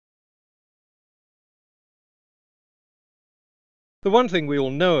The one thing we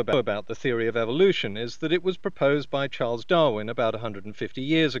all know about the theory of evolution is that it was proposed by Charles Darwin about 150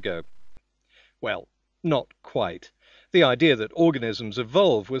 years ago. Well, not quite. The idea that organisms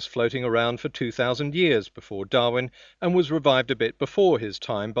evolve was floating around for 2,000 years before Darwin and was revived a bit before his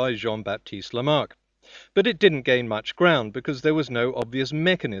time by Jean-Baptiste Lamarck. But it didn't gain much ground because there was no obvious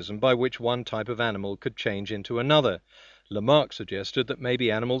mechanism by which one type of animal could change into another. Lamarck suggested that maybe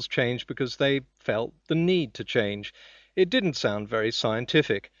animals changed because they felt the need to change. It didn't sound very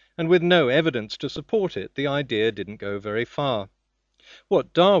scientific, and with no evidence to support it, the idea didn't go very far.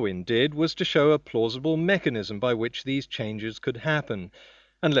 What Darwin did was to show a plausible mechanism by which these changes could happen.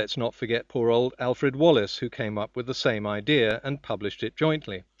 And let's not forget poor old Alfred Wallace, who came up with the same idea and published it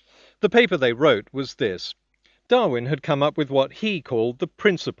jointly. The paper they wrote was this. Darwin had come up with what he called the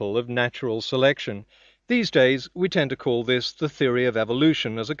principle of natural selection. These days, we tend to call this the theory of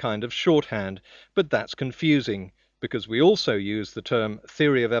evolution as a kind of shorthand, but that's confusing, because we also use the term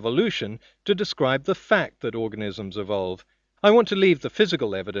theory of evolution to describe the fact that organisms evolve. I want to leave the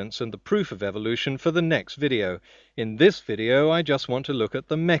physical evidence and the proof of evolution for the next video. In this video, I just want to look at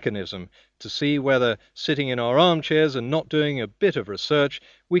the mechanism, to see whether, sitting in our armchairs and not doing a bit of research,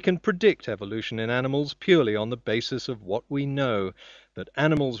 we can predict evolution in animals purely on the basis of what we know, that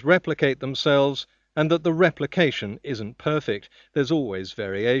animals replicate themselves, and that the replication isn't perfect. There's always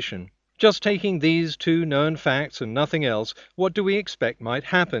variation. Just taking these two known facts and nothing else, what do we expect might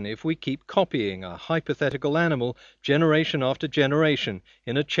happen if we keep copying a hypothetical animal generation after generation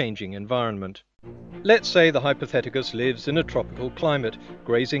in a changing environment? Let's say the Hypothecus lives in a tropical climate,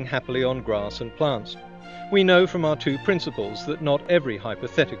 grazing happily on grass and plants. We know from our two principles that not every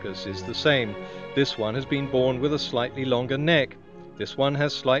Hypothecus is the same. This one has been born with a slightly longer neck. This one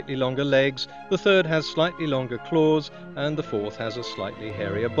has slightly longer legs, the third has slightly longer claws, and the fourth has a slightly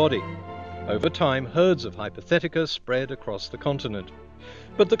hairier body. Over time, herds of Hypothecus spread across the continent.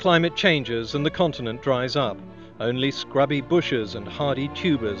 But the climate changes and the continent dries up. Only scrubby bushes and hardy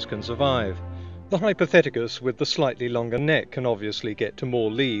tubers can survive. The Hypothecus with the slightly longer neck can obviously get to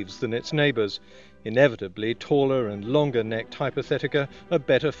more leaves than its neighbours. Inevitably, taller and longer-necked Hypotheca are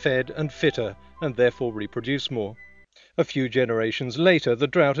better fed and fitter, and therefore reproduce more. A few generations later, the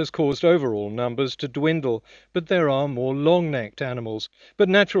drought has caused overall numbers to dwindle, but there are more long-necked animals. But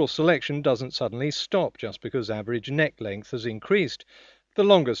natural selection doesn't suddenly stop just because average neck length has increased. The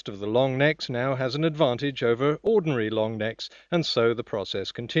longest of the long necks now has an advantage over ordinary long necks, and so the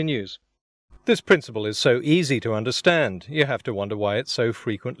process continues. This principle is so easy to understand, you have to wonder why it's so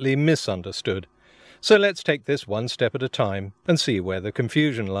frequently misunderstood. So let's take this one step at a time and see where the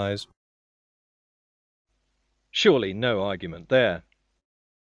confusion lies. Surely no argument there.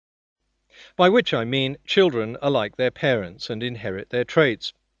 By which I mean children are like their parents and inherit their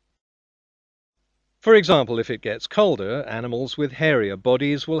traits. For example, if it gets colder, animals with hairier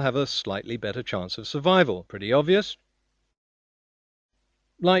bodies will have a slightly better chance of survival. Pretty obvious?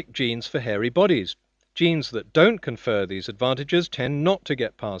 Like genes for hairy bodies. Genes that don't confer these advantages tend not to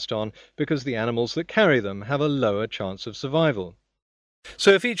get passed on because the animals that carry them have a lower chance of survival.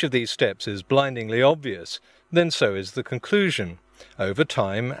 So if each of these steps is blindingly obvious, then so is the conclusion. Over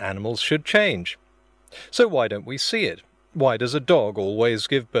time, animals should change. So why don't we see it? Why does a dog always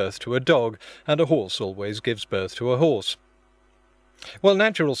give birth to a dog, and a horse always gives birth to a horse? Well,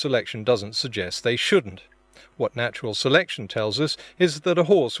 natural selection doesn't suggest they shouldn't. What natural selection tells us is that a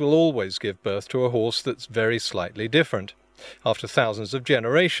horse will always give birth to a horse that's very slightly different. After thousands of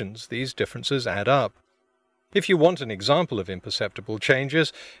generations, these differences add up. If you want an example of imperceptible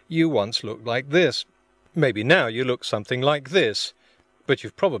changes, you once looked like this. Maybe now you look something like this. But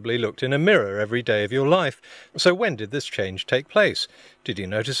you've probably looked in a mirror every day of your life. So when did this change take place? Did you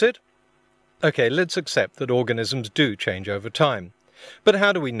notice it? Okay, let's accept that organisms do change over time. But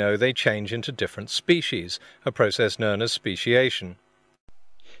how do we know they change into different species, a process known as speciation?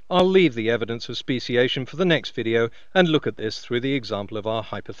 I'll leave the evidence of speciation for the next video and look at this through the example of our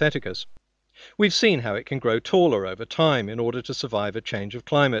Hypothecus. We've seen how it can grow taller over time in order to survive a change of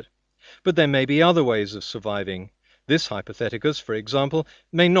climate. But there may be other ways of surviving. This Hypothecus, for example,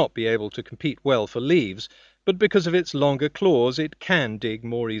 may not be able to compete well for leaves, but because of its longer claws it can dig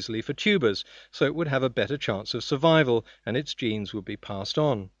more easily for tubers, so it would have a better chance of survival, and its genes would be passed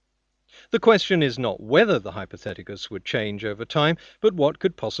on. The question is not whether the Hypothecus would change over time, but what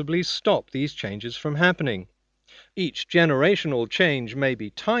could possibly stop these changes from happening. Each generational change may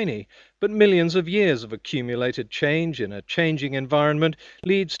be tiny, but millions of years of accumulated change in a changing environment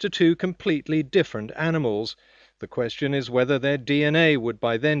leads to two completely different animals. The question is whether their DNA would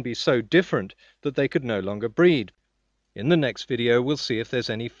by then be so different that they could no longer breed. In the next video, we'll see if there's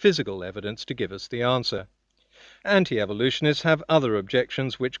any physical evidence to give us the answer. Anti-evolutionists have other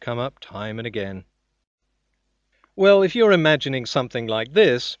objections which come up time and again. Well, if you're imagining something like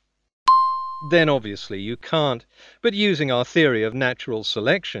this, then obviously you can't. But using our theory of natural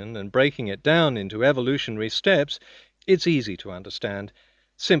selection and breaking it down into evolutionary steps, it's easy to understand.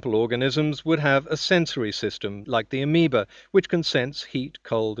 Simple organisms would have a sensory system, like the amoeba, which can sense heat,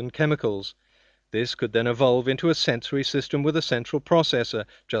 cold, and chemicals. This could then evolve into a sensory system with a central processor,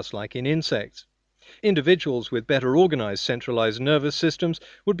 just like in insects. Individuals with better organized centralized nervous systems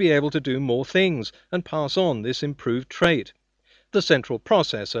would be able to do more things and pass on this improved trait. The central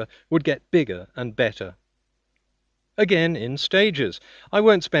processor would get bigger and better. Again, in stages. I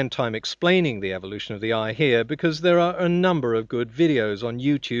won't spend time explaining the evolution of the eye here because there are a number of good videos on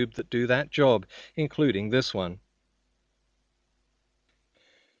YouTube that do that job, including this one.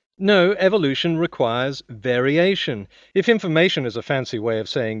 No, evolution requires variation. If information is a fancy way of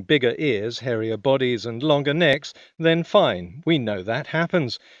saying bigger ears, hairier bodies, and longer necks, then fine, we know that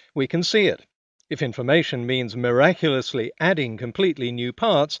happens. We can see it. If information means miraculously adding completely new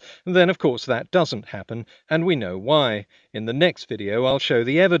parts, then of course that doesn't happen, and we know why. In the next video I'll show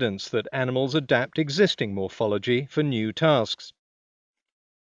the evidence that animals adapt existing morphology for new tasks.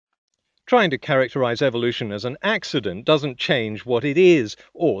 Trying to characterize evolution as an accident doesn't change what it is,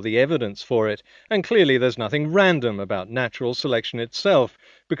 or the evidence for it, and clearly there's nothing random about natural selection itself,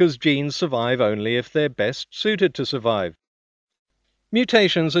 because genes survive only if they're best suited to survive.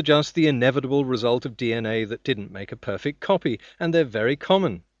 Mutations are just the inevitable result of DNA that didn't make a perfect copy, and they're very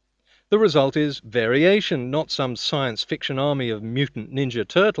common. The result is variation, not some science fiction army of mutant ninja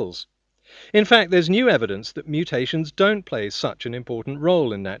turtles. In fact, there's new evidence that mutations don't play such an important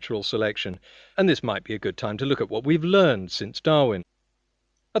role in natural selection, and this might be a good time to look at what we've learned since Darwin.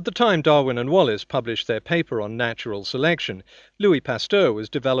 At the time Darwin and Wallace published their paper on natural selection, Louis Pasteur was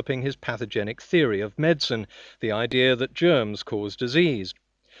developing his pathogenic theory of medicine, the idea that germs cause disease.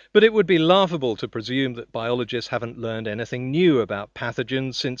 But it would be laughable to presume that biologists haven't learned anything new about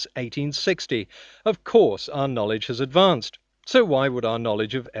pathogens since 1860. Of course, our knowledge has advanced. So why would our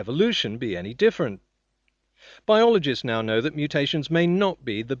knowledge of evolution be any different? Biologists now know that mutations may not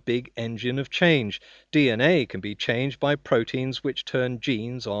be the big engine of change. DNA can be changed by proteins which turn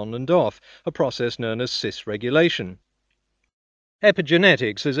genes on and off, a process known as cis-regulation.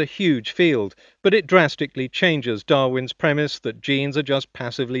 Epigenetics is a huge field, but it drastically changes Darwin's premise that genes are just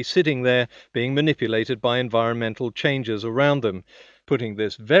passively sitting there, being manipulated by environmental changes around them. Putting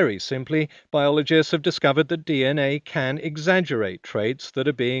this very simply, biologists have discovered that DNA can exaggerate traits that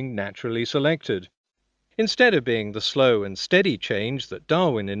are being naturally selected. Instead of being the slow and steady change that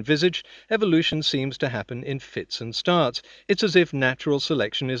Darwin envisaged, evolution seems to happen in fits and starts. It's as if natural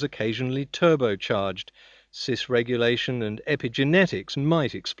selection is occasionally turbocharged. Cis-regulation and epigenetics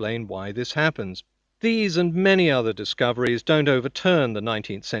might explain why this happens. These and many other discoveries don't overturn the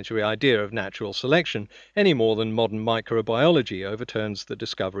 19th century idea of natural selection any more than modern microbiology overturns the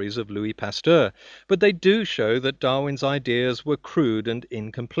discoveries of Louis Pasteur, but they do show that Darwin's ideas were crude and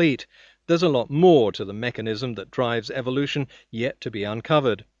incomplete. There's a lot more to the mechanism that drives evolution yet to be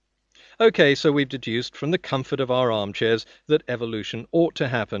uncovered. Okay, so we've deduced from the comfort of our armchairs that evolution ought to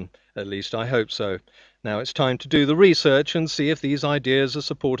happen. At least I hope so. Now it's time to do the research and see if these ideas are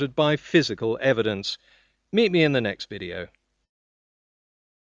supported by physical evidence. Meet me in the next video.